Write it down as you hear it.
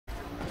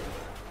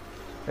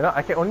You know,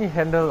 I can only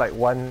handle like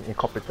one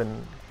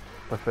incompetent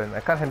person. I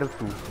can't handle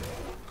two.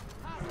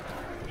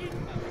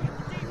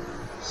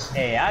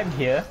 Hey, I'm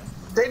here.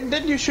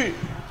 Then you should.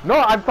 No,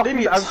 I'm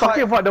talking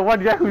about the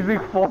one guy who's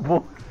using 4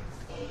 bows.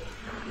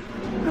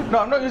 No,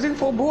 I'm not using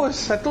 4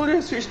 bows. I told you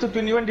to switch to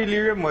 21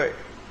 Delirium, what?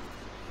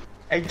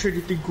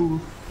 Actually, cool.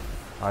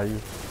 Are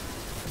you?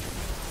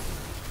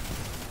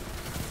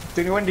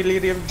 21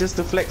 Delirium just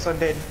to flex on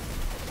that.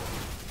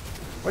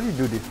 Why do you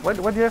do this? Why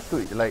do you have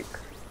to like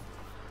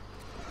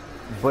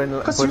burn?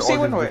 Because you say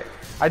one way.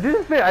 I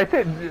didn't say. I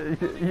said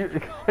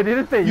I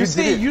didn't say. You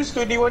say use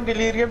 21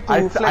 Delirium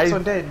to flex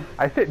on that.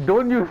 I said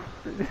don't use.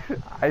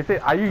 I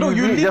said are you no,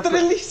 using you it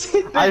literally just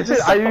said that. I said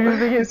are you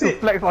using it to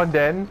flex on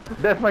Dan?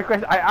 That's my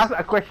question. I asked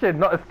a question,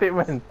 not a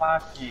statement.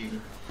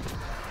 Fucking.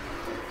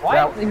 Why?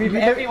 Yeah,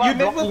 you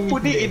never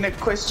put it in a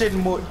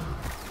question mode.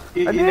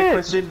 In a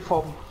question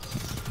form.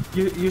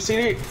 You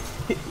said it.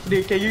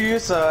 Can you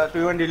use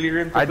 21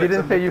 Delirium to I flex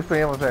didn't on say that? use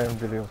 21%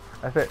 Delirium.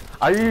 I said,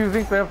 are you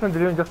using 21%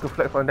 Delirium just to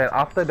flex on that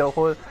after the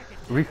whole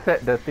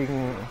reset the thing?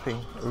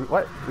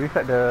 What?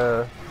 Reset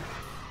the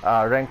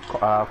rank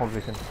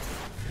competition.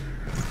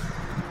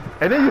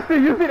 And then you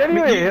still use it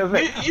anyway.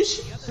 You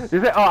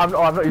said, oh, I'm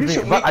not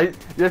using it. But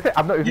you said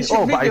I'm not using it.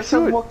 Oh, but I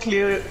should. More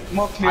clear.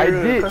 I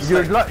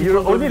did. You're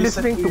only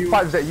listening to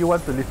parts that you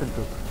want to listen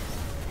to.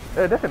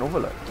 That's an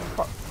overload.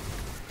 Fuck.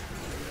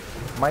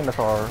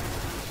 Minosaur.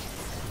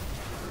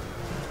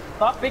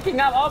 Stop picking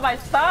up all my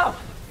stuff!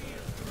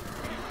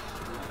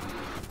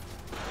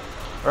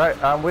 Right,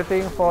 I'm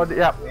waiting for the...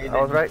 Yep,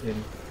 I was right.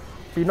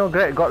 Pino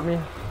Greg got me.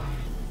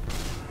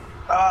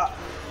 I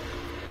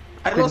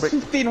lost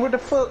 15, what the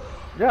fuck?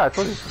 Yeah, I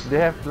told you. They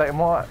have like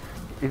more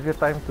easier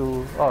time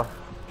to... Oh.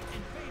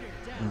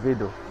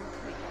 Invader.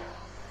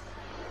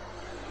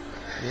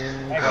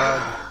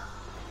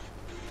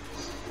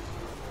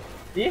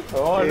 See?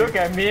 Oh, look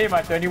at me,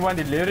 my 21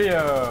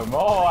 Delirium.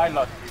 Oh, I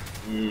lost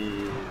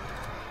 50.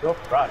 So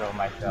proud of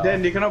myself.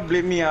 Then they cannot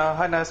blame me,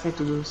 Han asked me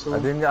to do so. I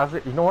didn't ask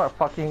it. You know what?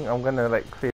 Fucking, I'm gonna like say